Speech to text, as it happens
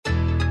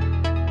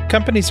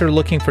Companies are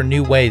looking for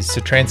new ways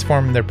to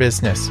transform their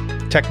business.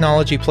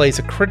 Technology plays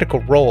a critical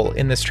role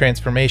in this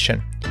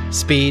transformation.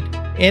 Speed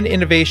and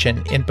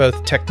innovation in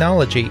both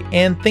technology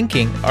and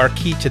thinking are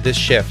key to this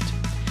shift.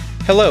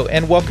 Hello,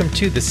 and welcome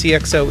to the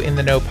CXO in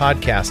the Know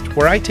podcast,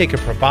 where I take a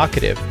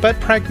provocative but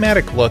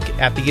pragmatic look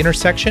at the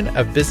intersection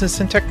of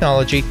business and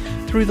technology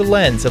through the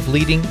lens of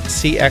leading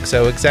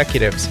CXO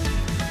executives.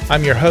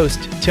 I'm your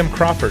host, Tim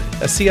Crawford,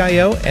 a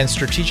CIO and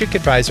strategic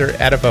advisor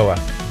at Avoa.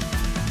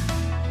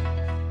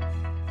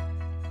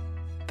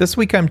 This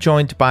week, I'm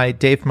joined by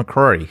Dave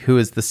McCrory, who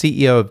is the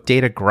CEO of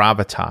Data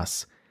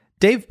Gravitas.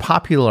 Dave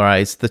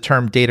popularized the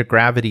term data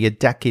gravity a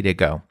decade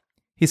ago.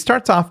 He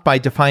starts off by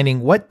defining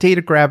what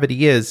data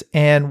gravity is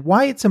and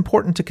why it's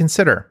important to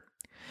consider.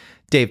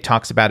 Dave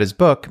talks about his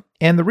book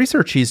and the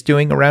research he's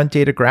doing around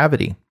data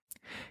gravity.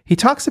 He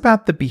talks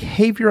about the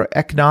behavioral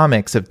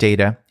economics of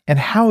data and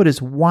how it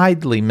is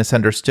widely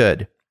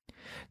misunderstood.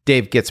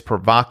 Dave gets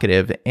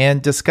provocative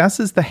and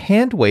discusses the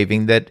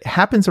hand-waving that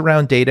happens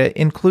around data,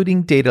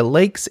 including data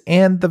lakes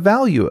and the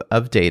value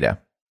of data.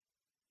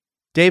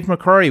 Dave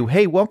McCrory,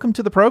 hey, welcome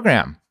to the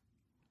program.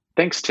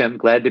 Thanks, Tim.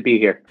 Glad to be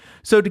here.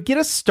 So to get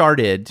us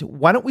started,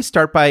 why don't we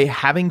start by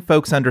having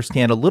folks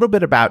understand a little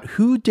bit about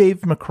who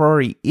Dave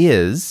McCrory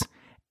is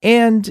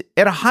and,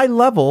 at a high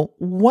level,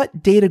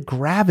 what data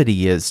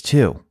gravity is,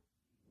 too.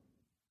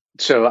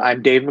 So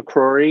I'm Dave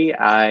McCrory.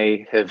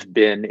 I have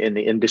been in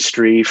the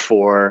industry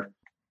for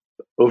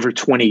over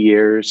 20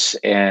 years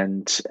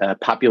and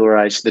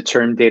popularized the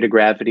term data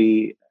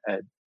gravity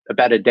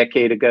about a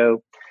decade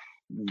ago.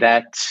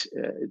 That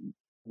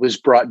was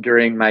brought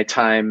during my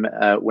time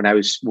when I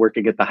was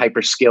working at the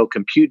hyperscale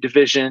compute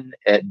division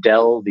at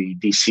Dell, the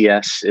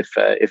DCS,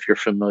 if you're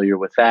familiar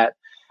with that.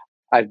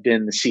 I've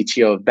been the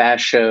CTO of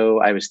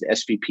Basho. I was the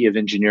SVP of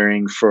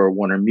engineering for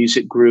Warner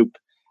Music Group.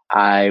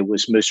 I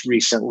was most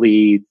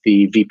recently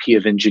the VP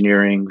of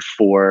engineering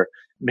for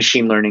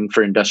machine learning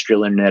for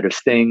industrial Internet of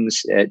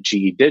Things at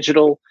GE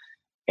Digital,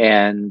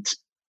 and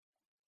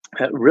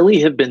really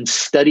have been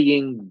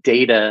studying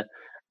data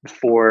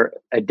for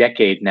a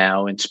decade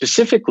now, and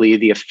specifically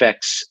the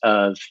effects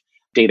of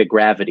data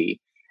gravity.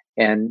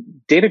 And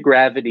data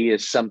gravity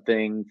is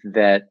something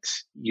that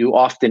you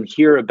often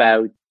hear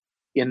about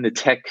in the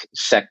tech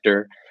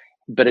sector,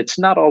 but it's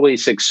not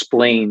always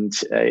explained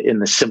in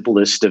the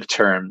simplest of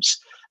terms.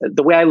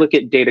 The way I look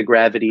at data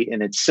gravity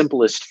in its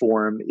simplest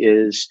form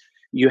is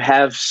you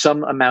have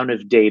some amount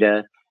of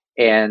data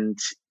and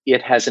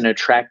it has an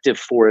attractive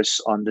force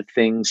on the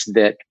things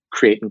that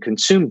create and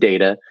consume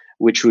data,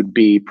 which would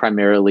be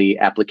primarily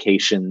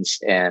applications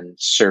and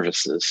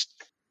services.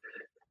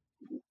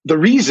 The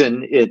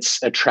reason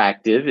it's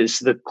attractive is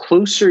the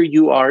closer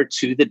you are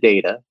to the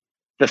data,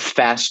 the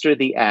faster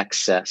the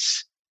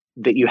access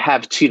that you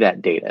have to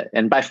that data.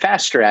 And by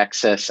faster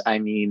access, I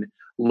mean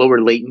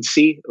lower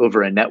latency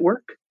over a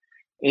network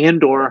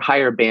and or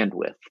higher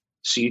bandwidth.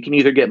 So you can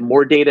either get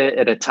more data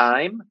at a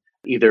time,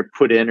 either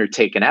put in or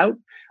taken out,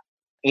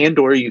 and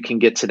or you can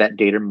get to that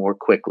data more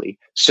quickly.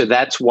 So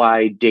that's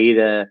why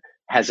data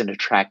has an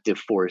attractive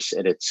force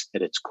at its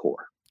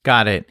core.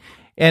 Got it.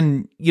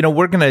 And,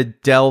 we're going to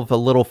delve a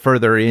little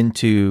further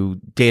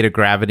into data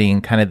gravity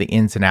and kind of the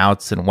ins and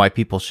outs and why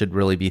people should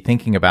really be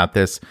thinking about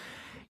this.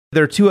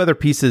 There are two other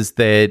pieces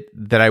that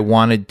I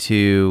wanted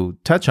to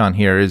touch on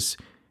here is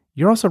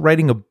you're also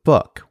writing a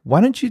book.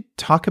 Why don't you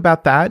talk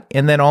about that?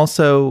 And then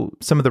also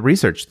some of the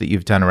research that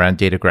you've done around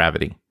data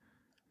gravity.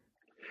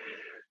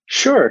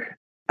 Sure.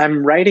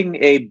 I'm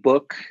writing a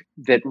book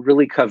that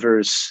really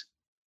covers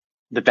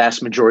the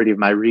vast majority of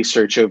my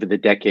research over the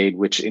decade,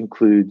 which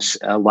includes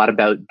a lot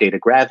about data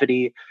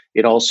gravity.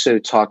 It also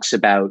talks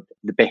about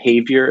the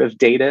behavior of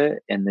data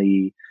and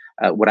the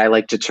what I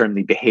like to term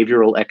the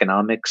behavioral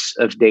economics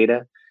of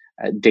data.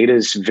 Data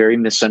is very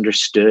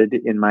misunderstood,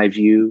 in my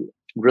view,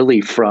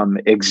 really from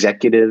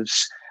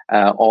executives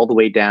all the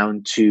way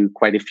down to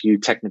quite a few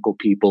technical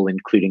people,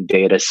 including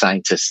data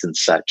scientists and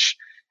such.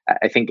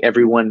 I think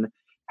everyone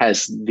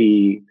has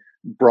the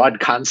broad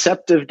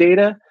concept of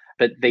data,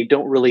 but they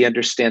don't really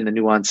understand the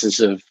nuances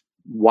of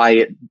why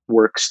it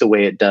works the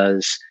way it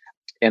does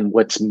and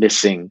what's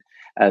missing.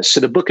 So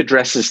the book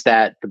addresses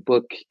that. The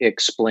book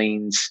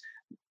explains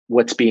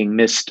what's being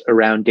missed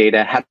around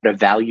data, how to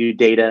value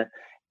data,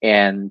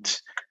 and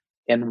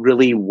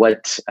really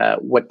what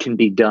can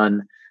be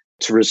done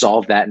to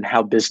resolve that and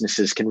how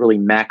businesses can really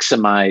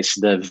maximize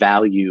the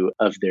value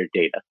of their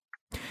data.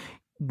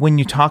 When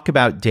you talk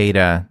about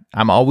data,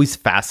 I'm always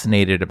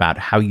fascinated about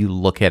how you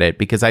look at it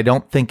because I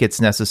don't think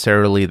it's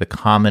necessarily the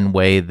common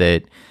way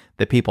that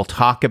people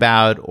talk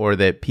about or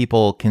that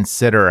people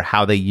consider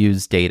how they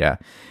use data.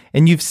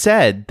 And you've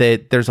said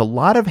that there's a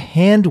lot of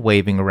hand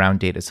waving around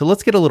data. So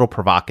let's get a little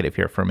provocative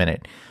here for a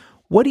minute.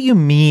 What do you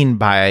mean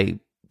by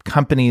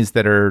companies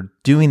that are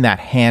doing that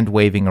hand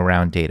waving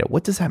around data?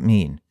 What does that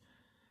mean?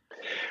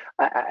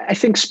 I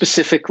think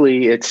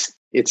specifically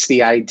it's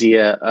the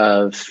idea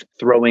of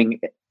throwing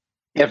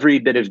every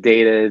bit of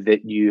data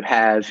that you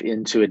have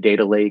into a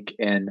data lake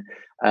and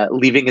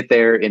leaving it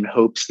there in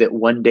hopes that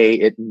one day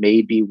it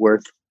may be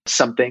worth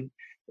something.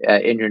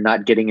 and you're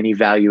not getting any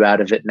value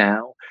out of it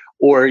now,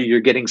 or you're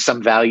getting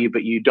some value,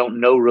 but you don't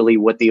know really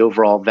what the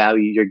overall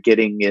value you're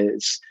getting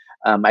is.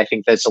 I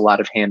think that's a lot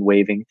of hand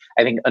waving.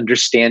 I think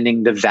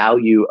understanding the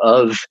value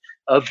of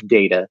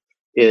data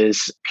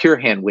is pure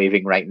hand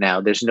waving right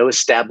now. There's no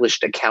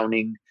established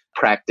accounting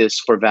practice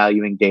for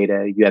valuing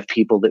data. You have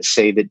people that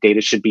say that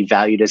data should be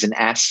valued as an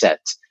asset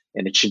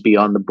and it should be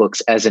on the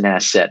books as an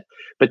asset,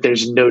 but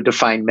there's no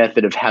defined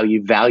method of how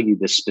you value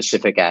this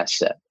specific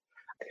asset.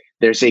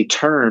 There's a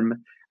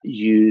term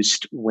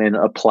used when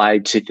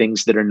applied to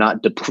things that are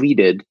not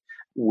depleted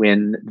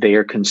when they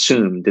are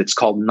consumed. It's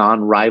called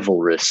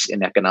non-rivalrous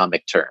in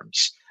economic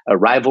terms.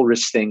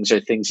 Rivalrous things are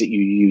things that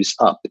you use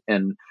up.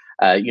 And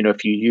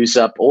if you use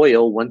up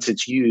oil, once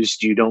it's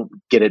used, you don't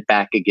get it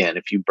back again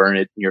if you burn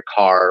it in your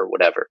car or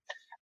whatever.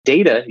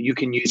 Data, you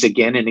can use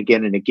again and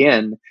again and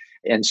again.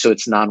 And so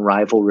it's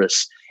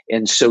non-rivalrous.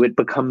 And so it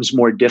becomes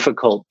more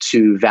difficult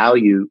to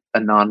value a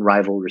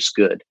non-rivalrous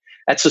good.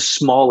 That's a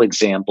small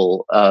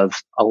example of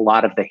a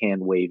lot of the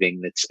hand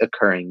waving that's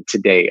occurring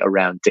today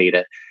around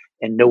data,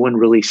 and no one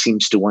really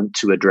seems to want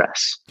to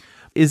address.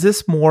 Is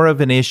this more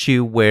of an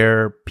issue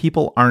where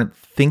people aren't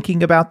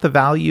thinking about the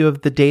value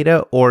of the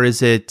data, or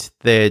is it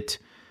that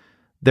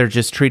they're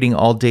just treating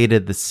all data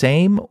the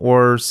same,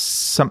 or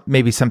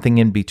maybe something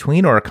in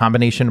between, or a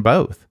combination of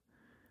both?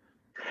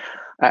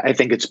 I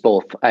think it's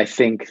both. I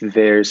think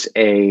there's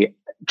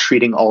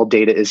treating all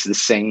data as the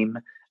same,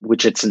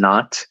 which it's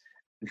not.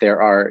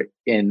 There are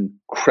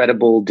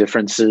incredible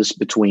differences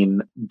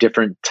between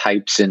different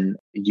types and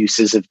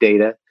uses of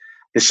data.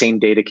 The same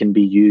data can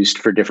be used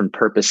for different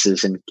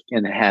purposes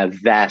and have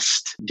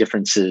vast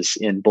differences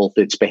in both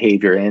its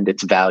behavior and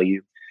its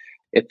value.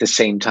 At the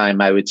same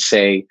time, I would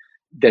say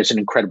there's an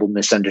incredible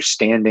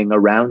misunderstanding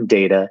around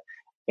data,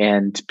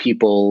 and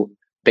people,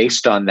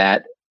 based on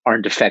that,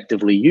 aren't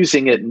effectively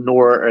using it,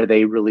 nor are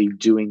they really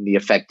doing the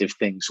effective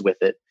things with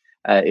it.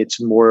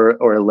 It's more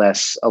or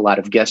less a lot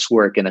of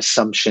guesswork and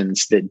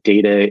assumptions that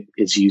data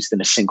is used in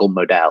a single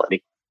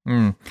modality.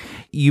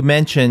 You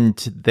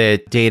mentioned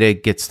that data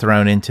gets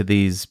thrown into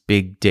these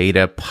big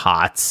data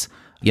pots,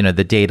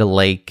 the data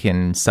lake,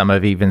 and some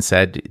have even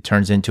said it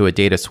turns into a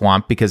data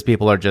swamp because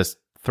people are just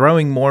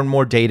throwing more and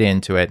more data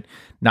into it,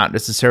 not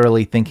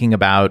necessarily thinking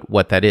about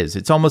what that is.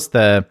 It's almost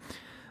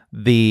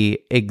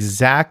the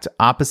exact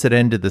opposite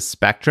end of the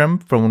spectrum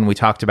from when we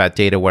talked about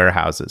data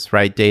warehouses,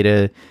 right?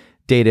 Data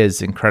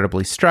is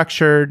incredibly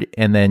structured,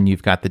 and then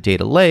you've got the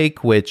data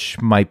lake, which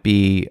might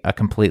be a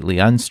completely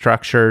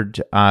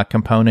unstructured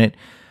component.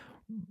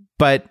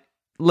 But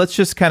let's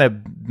just kind of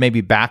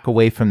maybe back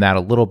away from that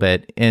a little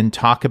bit and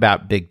talk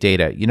about big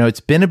data.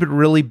 It's been a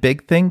really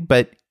big thing,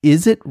 but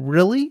is it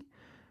really?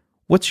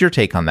 What's your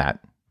take on that?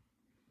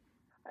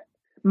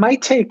 My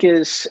take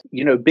is,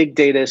 big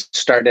data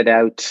started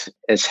out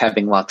as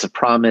having lots of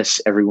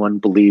promise. Everyone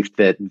believed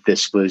that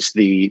this was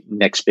the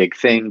next big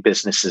thing.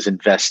 Businesses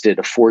invested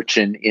a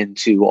fortune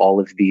into all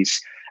of these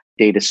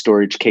data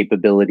storage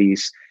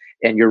capabilities.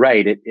 And you're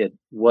right, it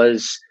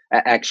was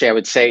actually, I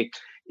would say,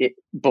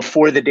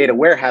 before the data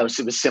warehouse,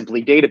 it was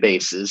simply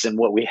databases. And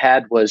what we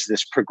had was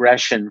this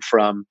progression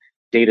from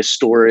data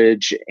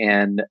storage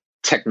and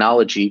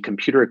technology,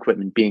 computer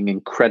equipment being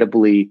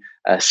incredibly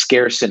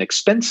scarce and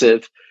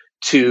expensive,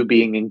 to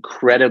being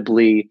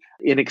incredibly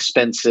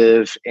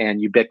inexpensive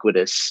and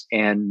ubiquitous.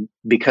 And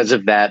because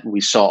of that,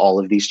 we saw all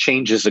of these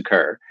changes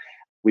occur.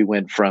 We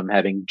went from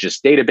having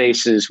just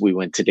databases, we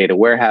went to data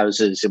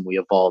warehouses, and we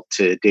evolved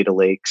to data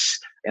lakes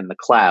and the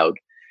cloud.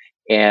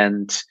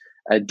 And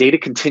data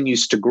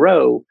continues to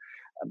grow,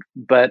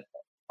 but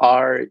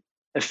our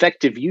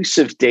effective use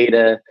of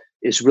data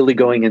is really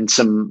going in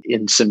some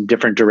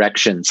different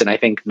directions. And I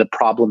think the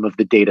problem of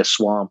the data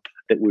swamp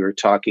that we were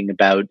talking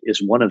about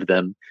is one of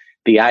them.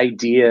 The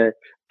idea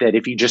that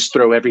if you just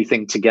throw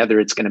everything together,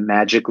 it's going to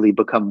magically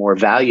become more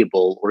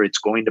valuable, or it's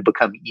going to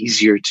become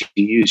easier to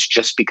use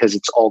just because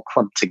it's all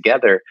clumped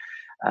together.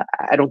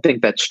 I don't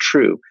think that's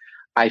true.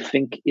 I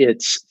think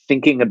it's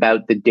thinking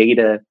about the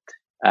data,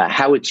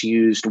 how it's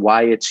used,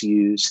 why it's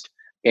used.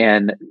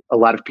 And a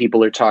lot of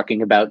people are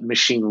talking about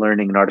machine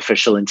learning and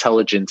artificial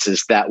intelligence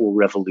as that will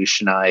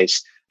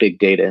revolutionize big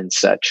data and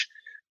such.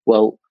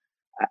 Well,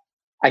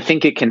 I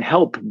think it can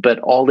help, but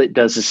all it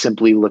does is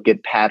simply look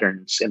at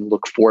patterns and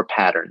look for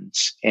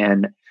patterns.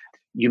 And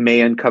you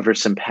may uncover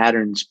some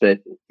patterns,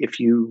 but if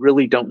you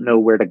really don't know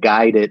where to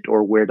guide it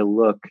or where to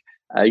look,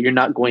 you're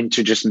not going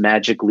to just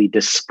magically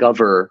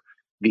discover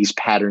these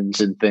patterns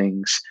and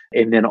things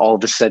and then all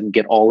of a sudden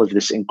get all of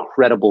this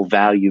incredible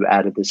value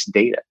out of this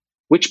data,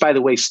 which, by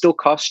the way, still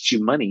costs you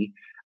money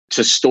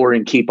to store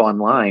and keep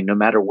online, no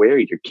matter where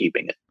you're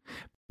keeping it.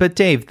 But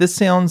Dave, this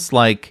sounds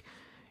like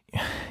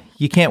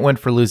you can't win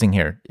for losing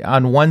here.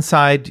 On one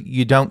side,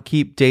 you don't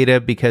keep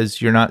data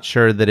because you're not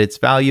sure that it's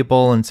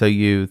valuable, and so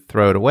you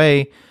throw it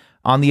away.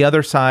 On the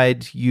other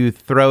side, you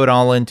throw it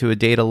all into a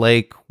data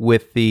lake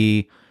with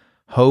the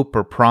hope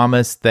or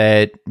promise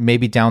that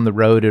maybe down the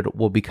road it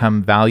will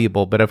become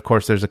valuable. But of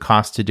course, there's a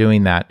cost to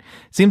doing that.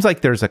 It seems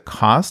like there's a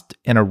cost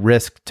and a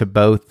risk to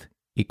both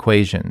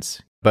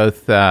equations.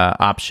 both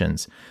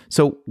options.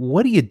 So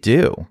what do you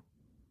do?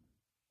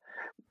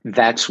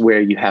 That's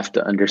where you have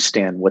to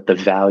understand what the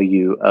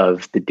value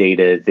of the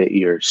data that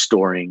you're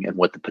storing and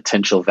what the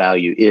potential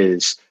value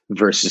is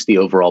versus the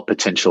overall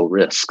potential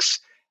risks.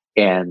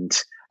 And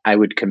I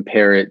would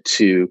compare it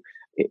to,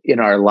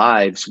 in our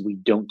lives, we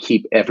don't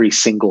keep every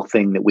single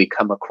thing that we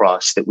come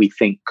across that we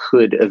think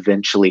could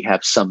eventually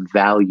have some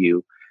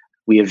value.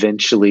 We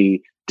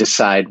eventually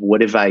decide, what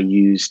have I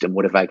used and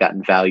what have I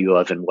gotten value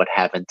of and what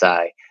haven't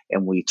I?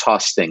 And we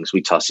toss things.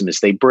 We toss them as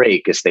they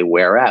break, as they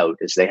wear out,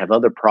 as they have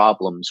other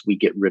problems, we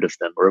get rid of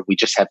them, or we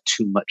just have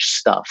too much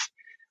stuff.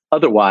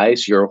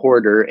 Otherwise, you're a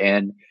hoarder,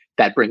 and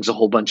that brings a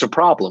whole bunch of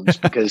problems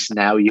because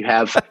now you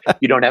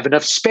don't have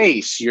enough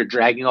space. You're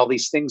dragging all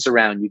these things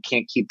around. You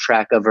can't keep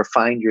track of or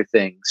find your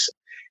things.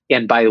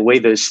 And by the way,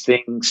 those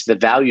things, the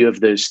value of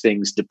those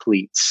things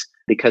depletes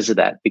because of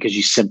that, because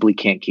you simply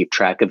can't keep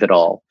track of it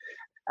all.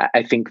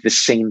 I think the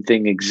same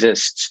thing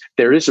exists.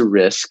 There is a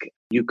risk.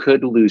 You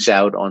could lose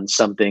out on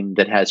something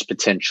that has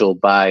potential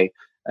by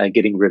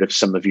getting rid of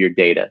some of your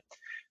data.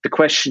 The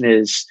question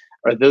is,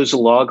 are those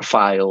log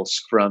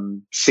files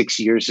from 6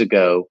 years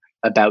ago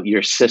about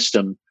your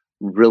system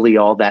really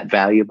all that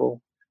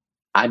valuable?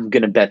 I'm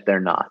going to bet they're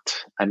not.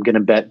 I'm going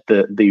to bet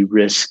the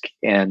risk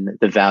and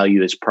the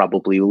value is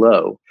probably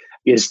low.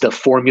 Is the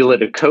formula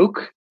to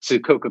Coke, to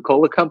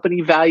Coca-Cola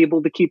Company,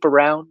 valuable to keep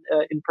around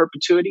in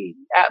perpetuity?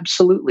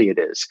 Absolutely it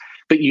is.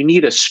 But you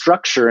need a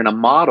structure and a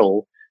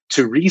model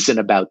to reason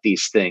about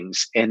these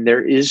things. And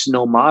there is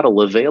no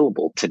model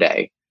available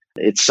today.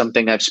 It's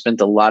something I've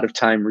spent a lot of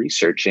time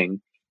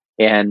researching.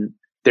 And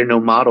there are no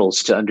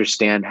models to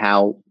understand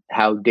how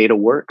data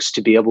works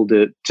to be able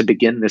to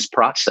begin this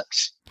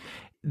process.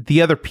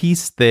 The other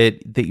piece that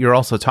you're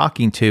also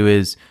talking to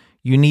is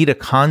you need a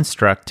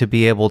construct to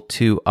be able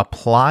to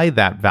apply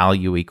that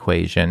value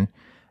equation.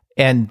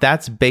 And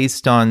that's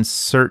based on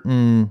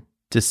certain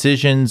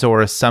decisions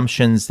or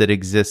assumptions that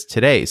exist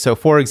today. So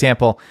for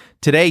example,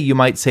 today you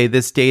might say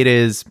this data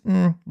is,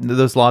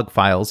 those log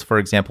files, for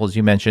example, as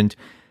you mentioned,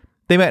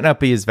 they might not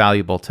be as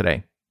valuable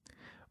today.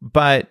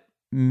 But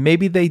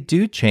maybe they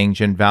do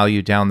change in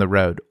value down the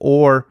road.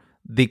 Or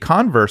the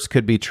converse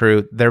could be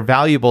true. They're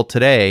valuable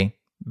today,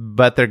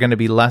 but they're going to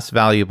be less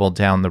valuable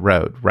down the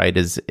road, right,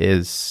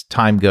 as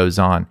time goes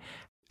on.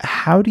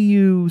 How do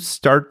you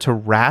start to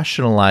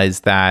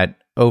rationalize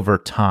that over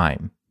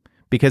time?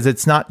 Because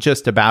it's not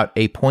just about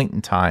a point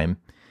in time,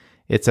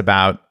 it's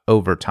about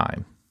over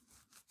time.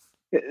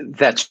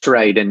 That's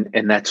right.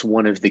 And that's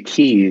one of the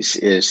keys,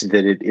 is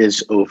that it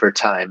is over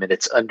time, and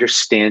it's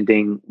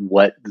understanding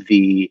what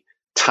the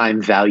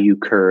time value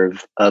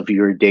curve of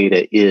your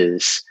data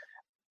is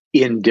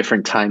in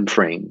different time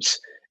frames.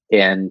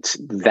 And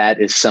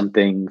that is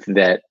something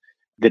that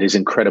is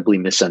incredibly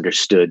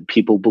misunderstood.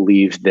 People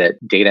believe that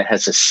data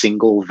has a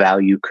single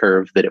value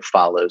curve that it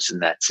follows, and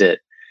that's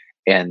it.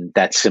 And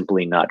that's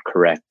simply not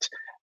correct.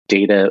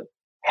 Data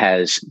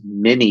has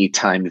many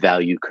time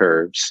value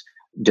curves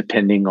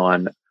depending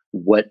on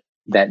what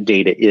that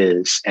data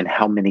is and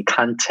how many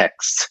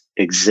contexts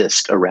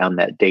exist around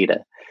that data.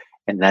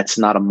 And that's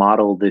not a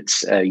model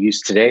that's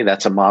used today.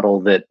 That's a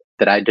model that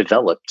I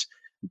developed.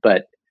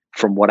 But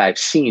from what I've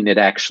seen, it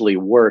actually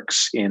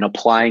works in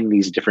applying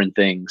these different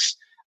things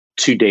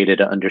to data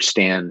to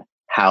understand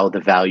how the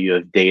value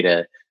of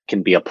data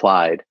can be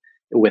applied.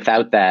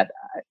 Without that,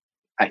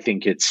 I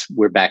think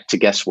we're back to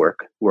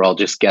guesswork. We're all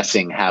just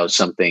guessing how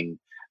something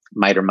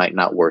might or might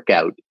not work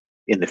out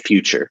in the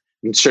future.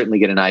 You can certainly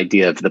get an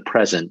idea of the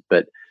present,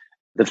 but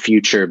the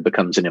future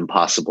becomes an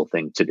impossible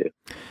thing to do.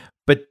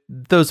 But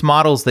those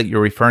models that you're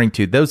referring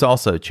to, those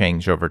also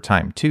change over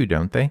time too,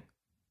 don't they?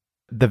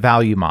 The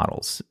value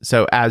models.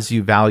 So as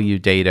you value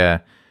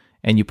data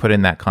and you put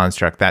in that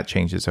construct, that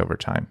changes over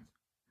time.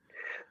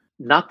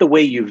 Not the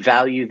way you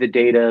value the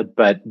data,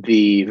 but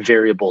the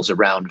variables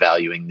around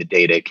valuing the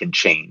data can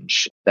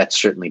change.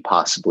 That's certainly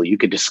possible. You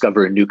could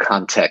discover a new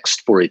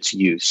context for its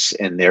use,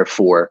 and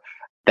therefore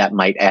that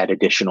might add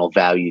additional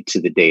value to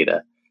the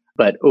data.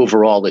 But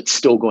overall, it's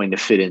still going to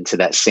fit into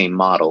that same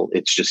model.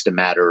 It's just a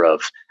matter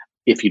of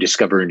if you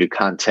discover a new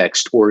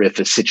context, or if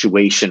a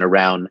situation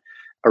around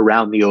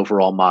the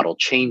overall model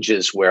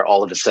changes, where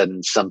all of a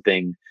sudden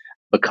something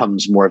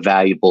becomes more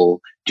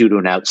valuable due to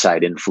an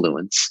outside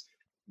influence.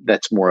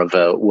 That's more of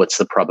a, what's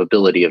the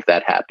probability of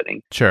that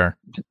happening? Sure.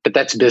 But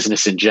that's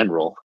business in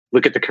general.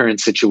 Look at the current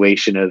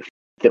situation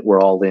that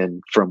we're all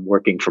in, from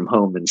working from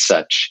home and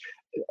such.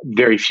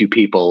 Very few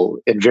people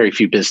and very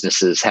few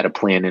businesses had a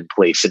plan in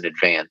place in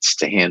advance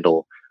to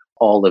handle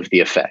all of the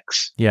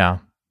effects. Yeah.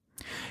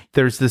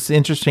 There's this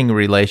interesting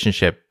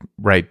relationship,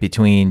 right,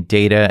 between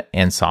data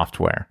and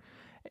software.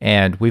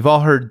 And we've all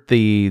heard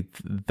the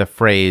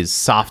phrase,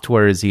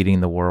 software is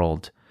eating the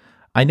world.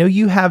 I know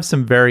you have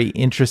some very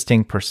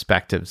interesting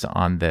perspectives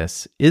on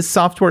this. Is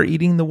software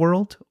eating the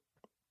world?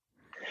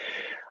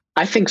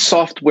 I think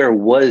software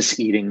was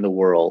eating the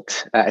world.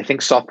 I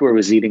think software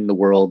was eating the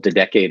world a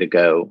decade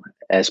ago,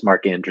 as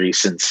Mark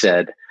Andreessen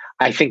said.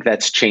 I think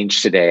that's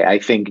changed today. I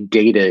think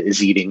data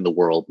is eating the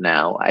world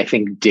now. I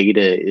think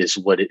data is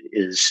what it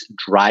is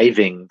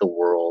driving the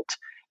world.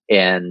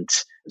 And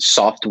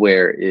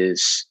software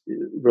is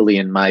really,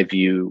 in my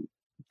view,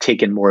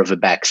 taken more of a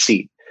back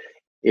seat.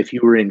 If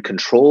you are in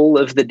control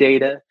of the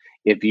data,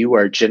 if you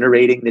are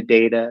generating the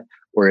data,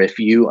 or if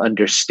you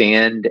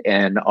understand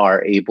and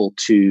are able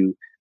to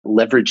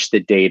leverage the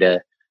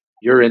data,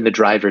 you're in the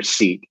driver's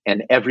seat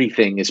and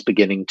everything is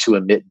beginning to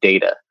emit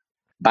data.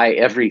 By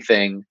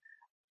everything,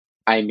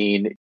 I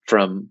mean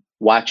from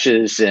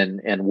watches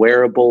and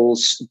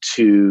wearables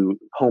to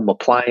home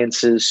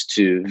appliances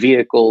to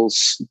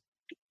vehicles.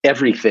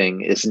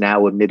 Everything is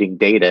now emitting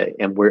data,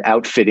 and we're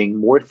outfitting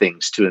more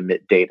things to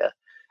emit data.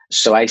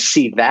 So I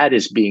see that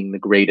as being the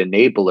great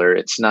enabler.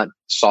 It's not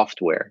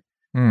software.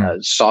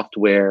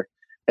 Software,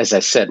 as I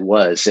said,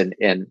 was and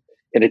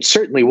it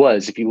certainly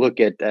was. If you look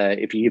at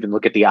if you even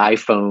look at the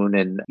iPhone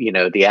and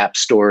the App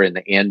Store and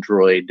the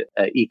Android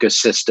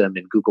ecosystem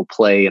and Google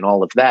Play and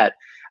all of that,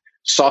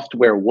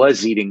 software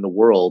was eating the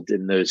world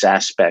in those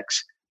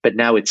aspects. But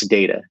now it's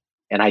data,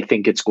 and I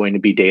think it's going to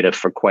be data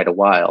for quite a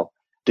while.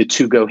 The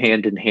two go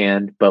hand in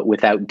hand, but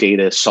without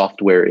data,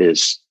 software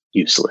is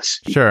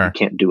useless. Sure. You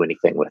can't do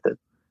anything with it.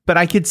 But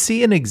I could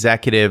see an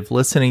executive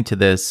listening to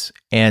this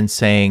and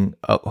saying,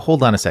 oh,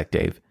 hold on a sec,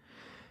 Dave.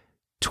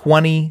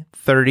 20,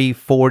 30,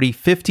 40,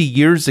 50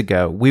 years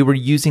ago, we were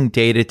using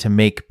data to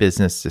make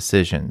business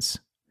decisions,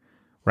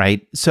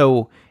 right?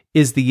 So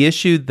is the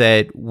issue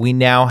that we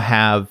now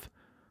have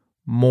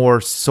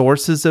more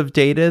sources of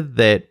data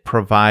that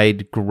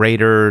provide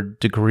greater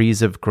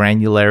degrees of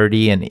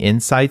granularity and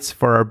insights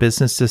for our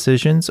business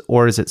decisions,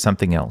 or is it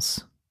something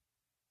else?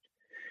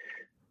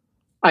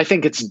 I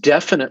think it's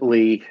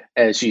definitely,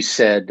 as you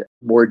said,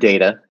 more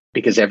data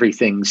because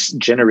everything's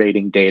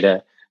generating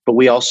data, but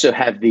we also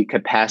have the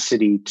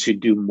capacity to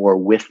do more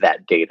with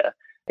that data.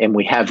 And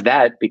we have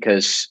that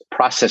because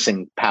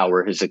processing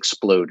power has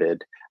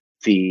exploded.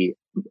 The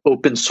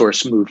open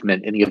source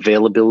movement and the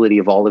availability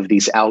of all of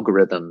these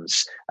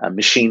algorithms,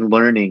 machine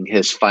learning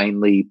has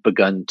finally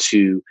begun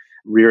to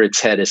rear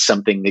its head as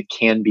something that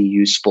can be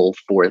useful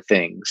for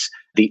things.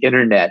 The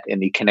internet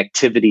and the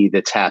connectivity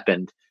that's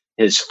happened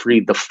has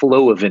freed the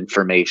flow of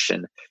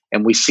information.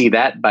 And we see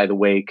that, by the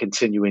way,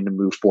 continuing to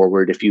move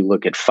forward. If you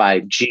look at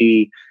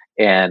 5G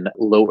and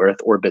low Earth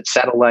orbit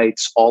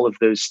satellites, all of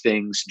those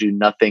things do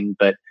nothing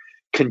but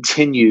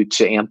continue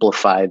to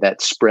amplify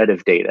that spread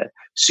of data.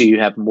 So you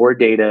have more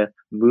data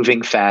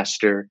moving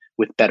faster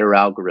with better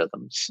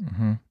algorithms.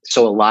 Mm-hmm.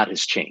 So a lot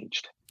has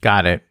changed.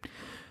 Got it.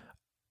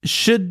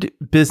 Should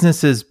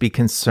businesses be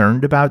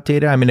concerned about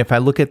data? I mean, if I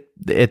look at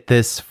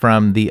this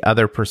from the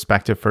other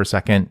perspective for a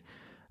second,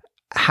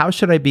 how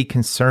should I be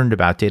concerned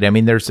about data? I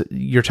mean,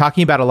 you're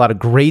talking about a lot of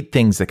great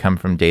things that come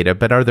from data,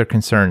 but are there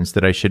concerns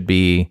that I should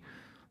be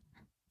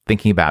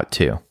thinking about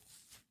too?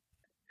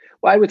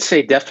 Well, I would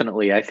say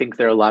definitely. I think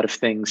there are a lot of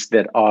things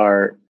that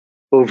are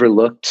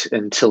overlooked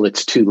until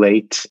it's too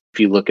late. If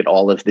you look at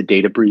all of the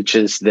data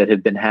breaches that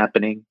have been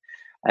happening,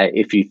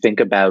 if you think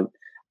about,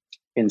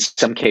 in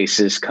some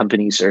cases,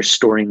 companies are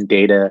storing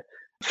data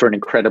for an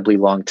incredibly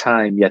long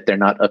time, yet they're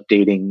not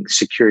updating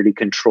security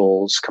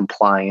controls,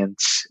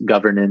 compliance,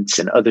 governance,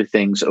 and other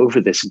things over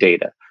this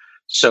data.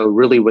 So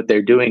really what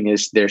they're doing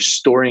is they're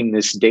storing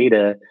this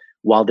data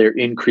while they're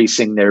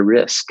increasing their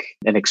risk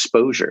and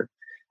exposure.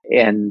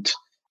 And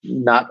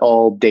not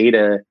all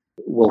data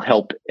will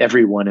help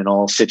everyone in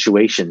all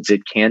situations.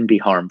 It can be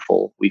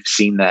harmful. We've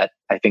seen that,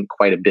 I think,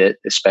 quite a bit,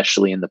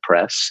 especially in the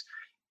press.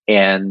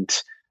 And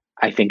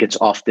I think it's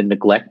often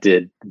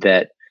neglected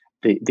that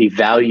the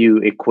value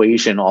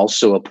equation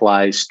also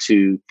applies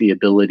to the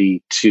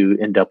ability to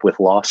end up with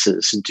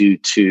losses due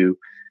to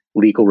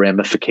legal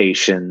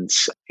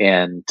ramifications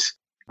and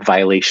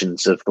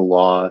violations of the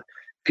law.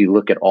 If you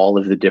look at all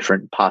of the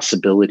different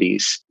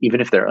possibilities, even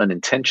if they're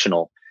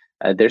unintentional,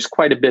 there's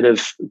quite a bit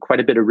of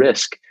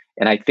risk.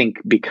 And I think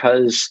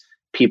because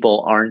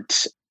people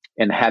aren't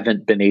and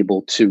haven't been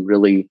able to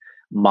really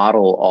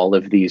model all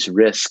of these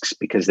risks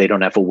because they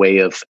don't have a way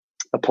of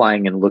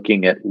applying and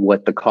looking at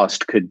what the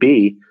cost could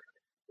be,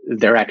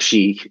 they're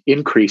actually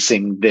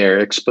increasing their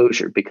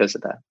exposure because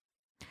of that.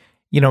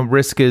 You know,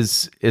 risk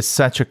is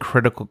such a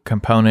critical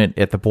component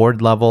at the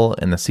board level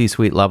and the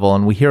C-suite level,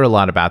 and we hear a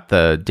lot about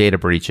the data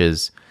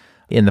breaches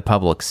in the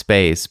public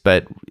space.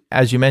 But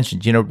as you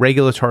mentioned,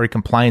 regulatory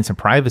compliance and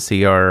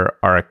privacy are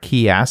a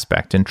key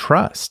aspect, and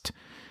trust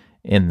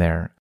in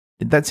there.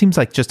 That seems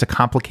like just a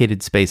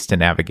complicated space to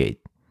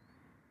navigate.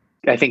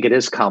 I think it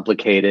is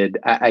complicated.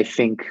 I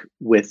think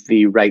with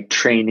the right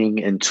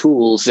training and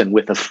tools and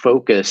with a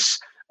focus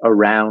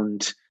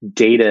around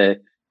data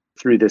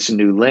through this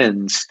new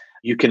lens,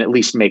 you can at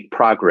least make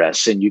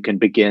progress and you can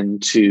begin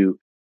to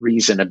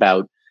reason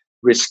about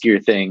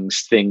riskier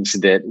things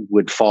that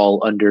would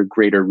fall under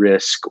greater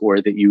risk or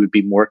that you would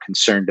be more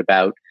concerned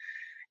about,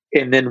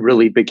 and then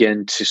really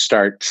begin to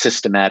start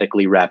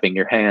systematically wrapping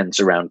your hands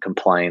around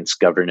compliance,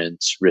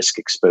 governance, risk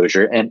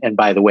exposure. And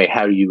by the way,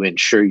 how do you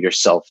ensure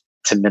yourself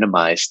to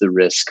minimize the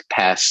risk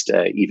past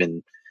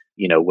even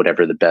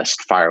whatever the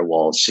best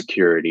firewall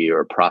security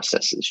or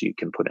processes you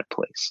can put in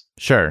place.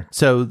 Sure.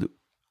 So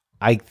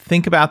I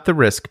think about the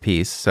risk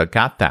piece, so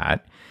got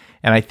that.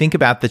 And I think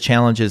about the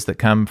challenges that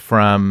come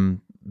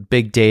from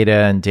big data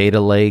and data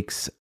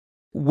lakes.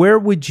 Where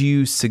would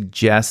you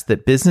suggest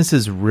that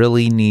businesses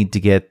really need to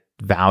get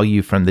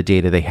value from the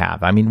data they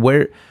have? I mean,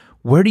 where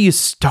do you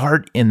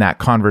start in that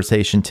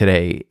conversation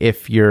today?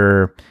 If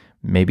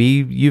maybe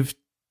you've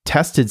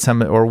tested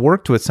some or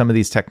worked with some of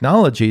these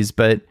technologies,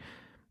 but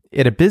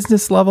at a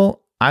business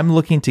level, I'm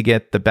looking to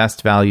get the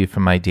best value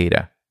from my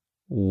data.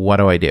 What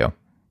do I do?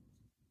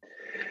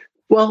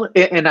 Well,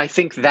 and I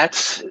think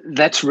that's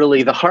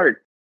really the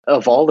heart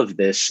of all of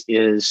this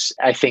is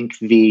I think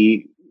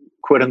the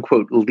quote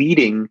unquote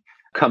leading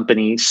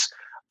companies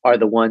are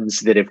the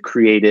ones that have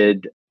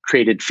created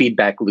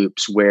feedback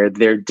loops where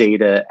their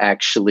data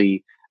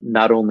actually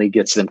not only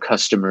gets them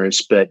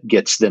customers, but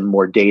gets them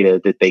more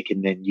data that they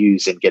can then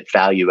use and get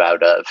value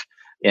out of.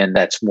 And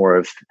that's more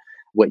of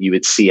what you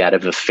would see out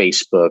of a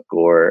Facebook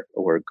or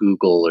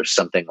Google or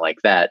something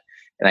like that.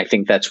 And I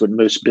think that's what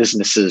most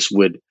businesses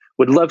would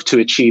love to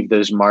achieve,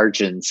 those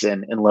margins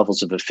and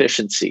levels of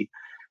efficiency.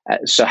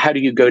 So how do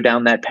you go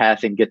down that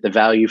path and get the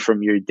value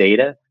from your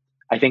data?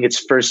 I think it's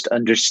first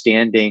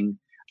understanding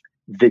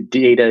the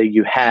data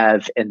you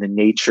have and the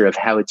nature of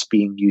how it's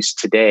being used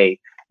today,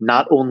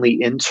 not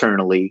only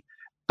internally,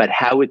 but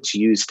how it's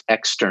used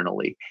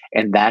externally.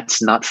 And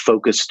that's not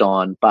focused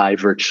on by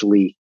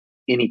virtually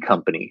any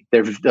company.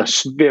 There's a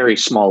very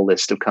small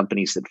list of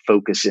companies that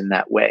focus in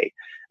that way,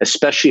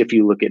 especially if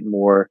you look at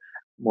more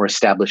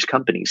established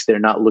companies. They're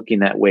not looking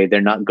that way.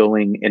 They're not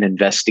going and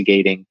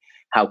investigating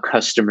how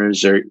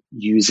customers are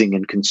using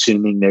and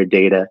consuming their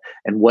data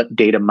and what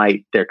data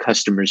might their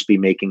customers be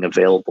making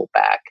available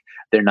back.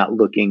 They're not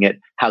looking at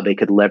how they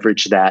could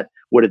leverage that.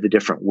 What are the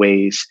different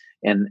ways?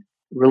 And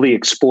really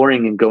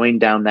exploring and going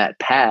down that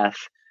path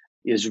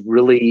is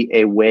really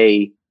a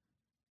way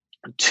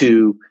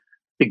to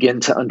begin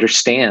to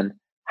understand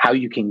how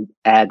you can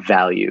add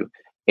value.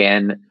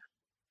 And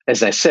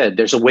as I said,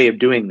 there's a way of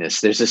doing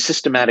this. There's a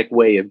systematic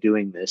way of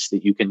doing this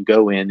that you can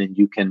go in and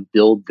you can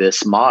build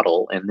this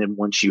model. And then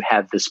once you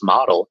have this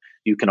model,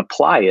 you can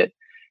apply it.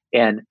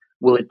 And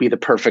will it be the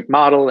perfect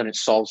model and it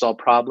solves all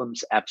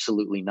problems?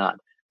 Absolutely not.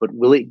 But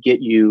will it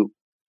get you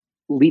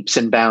leaps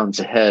and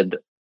bounds ahead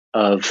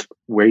of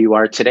where you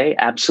are today?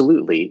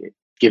 Absolutely. It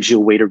gives you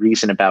a way to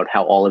reason about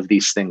how all of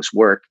these things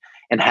work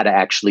and how to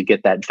actually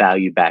get that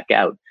value back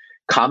out.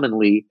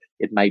 Commonly,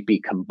 it might be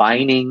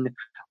combining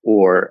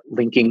or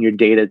linking your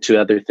data to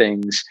other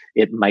things.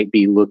 It might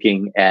be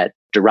looking at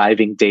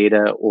deriving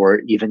data or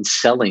even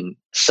selling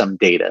some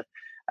data.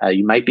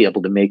 You might be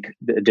able to make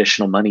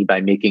additional money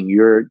by making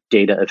your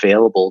data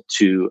available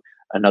to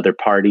another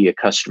party, a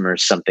customer,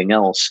 something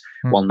else,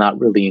 while not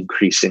really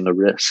increasing the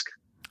risk.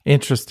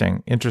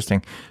 Interesting.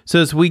 So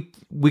as we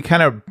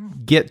kind of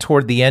get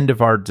toward the end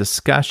of our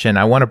discussion,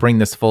 I want to bring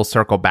this full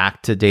circle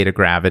back to data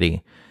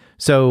gravity.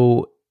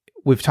 So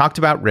we've talked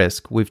about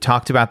risk. We've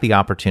talked about the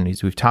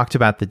opportunities. We've talked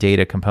about the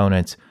data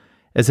components.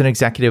 As an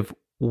executive,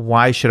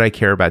 why should I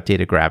care about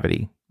data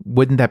gravity?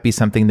 Wouldn't that be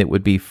something that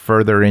would be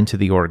further into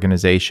the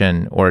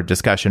organization or a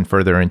discussion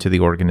further into the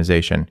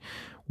organization?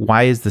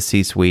 Why is the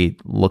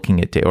C-suite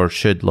looking at or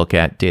should look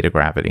at data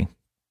gravity?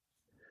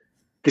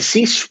 The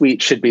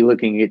C-suite should be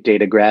looking at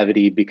data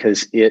gravity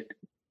because it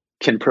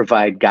can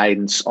provide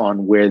guidance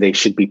on where they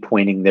should be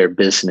pointing their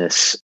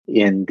business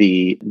in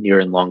the near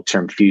and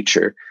long-term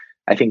future.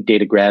 I think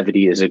data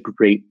gravity is a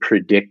great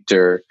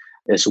predictor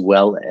as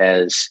well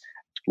as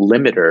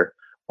limiter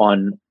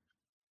on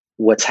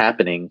what's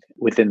happening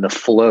within the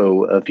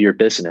flow of your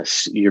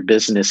business. Your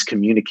business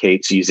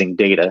communicates using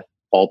data.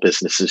 All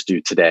businesses do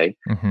today.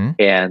 Mm-hmm.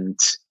 And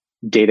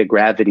data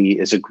gravity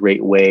is a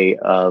great way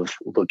of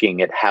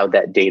looking at how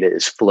that data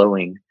is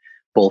flowing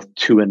both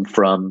to and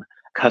from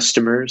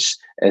customers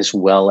as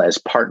well as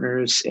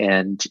partners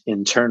and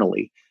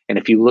internally. And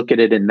if you look at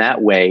it in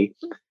that way,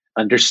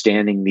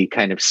 understanding the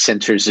kind of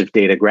centers of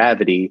data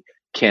gravity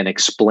can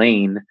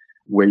explain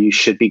where you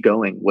should be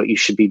going, what you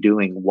should be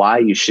doing, why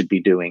you should be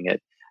doing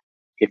it.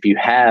 If you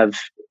have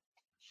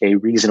a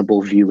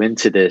reasonable view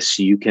into this,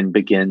 you can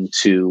begin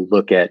to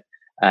look at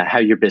how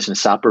your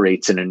business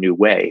operates in a new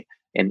way.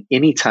 And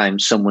anytime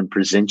someone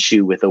presents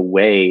you with a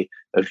way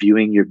of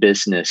viewing your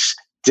business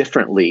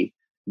differently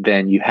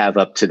than you have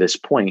up to this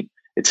point,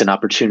 it's an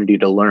opportunity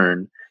to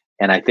learn.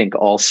 And I think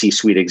all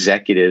C-suite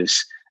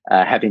executives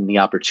having the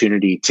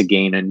opportunity to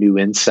gain a new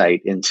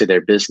insight into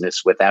their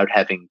business without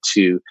having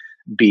to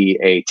be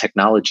a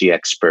technology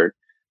expert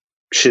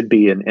should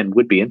be and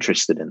would be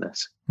interested in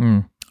this.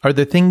 Are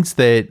there things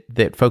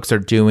that folks are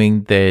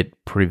doing that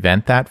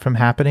prevent that from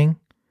happening?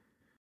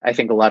 I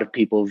think a lot of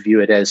people view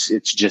it as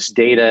it's just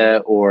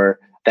data or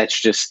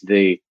that's just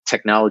the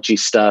technology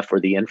stuff or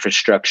the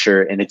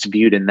infrastructure, and it's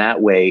viewed in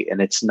that way. And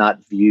it's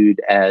not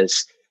viewed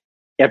as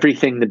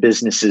everything the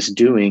business is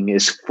doing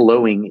is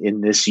flowing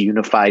in this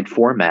unified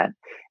format.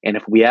 And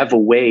if we have a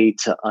way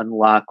to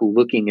unlock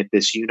looking at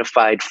this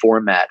unified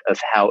format of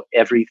how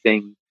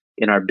everything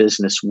in our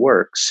business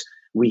works,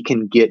 we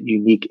can get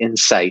unique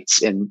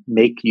insights and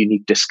make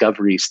unique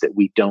discoveries that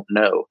we don't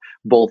know,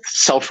 both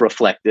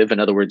self-reflective, in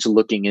other words,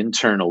 looking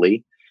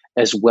internally,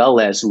 as well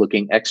as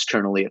looking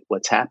externally at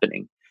what's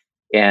happening.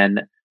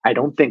 And I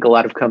don't think a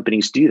lot of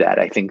companies do that.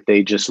 I think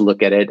they just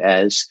look at it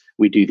as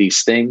we do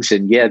these things.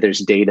 And yeah, there's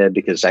data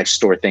because I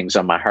store things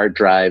on my hard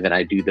drive and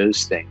I do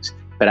those things.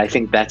 But I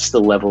think that's the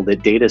level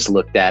that data is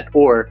looked at.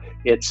 Or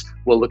it's,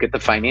 well, look at the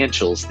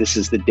financials. This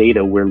is the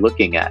data we're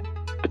looking at.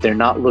 But they're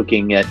not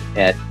looking at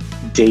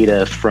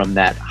data from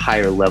that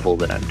higher level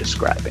that I'm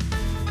describing.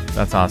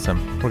 That's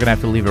awesome. We're going to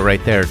have to leave it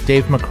right there.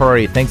 Dave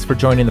McCrory, thanks for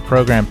joining the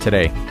program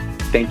today.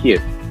 Thank you.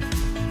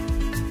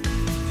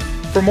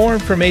 For more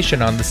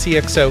information on the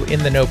CXO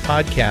In the Know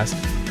podcast,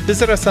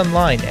 visit us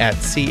online at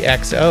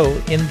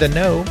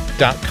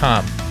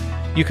cxointheknow.com.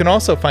 You can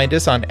also find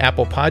us on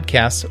Apple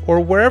Podcasts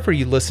or wherever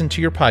you listen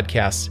to your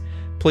podcasts.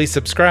 Please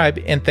subscribe,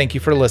 and thank you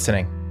for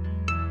listening.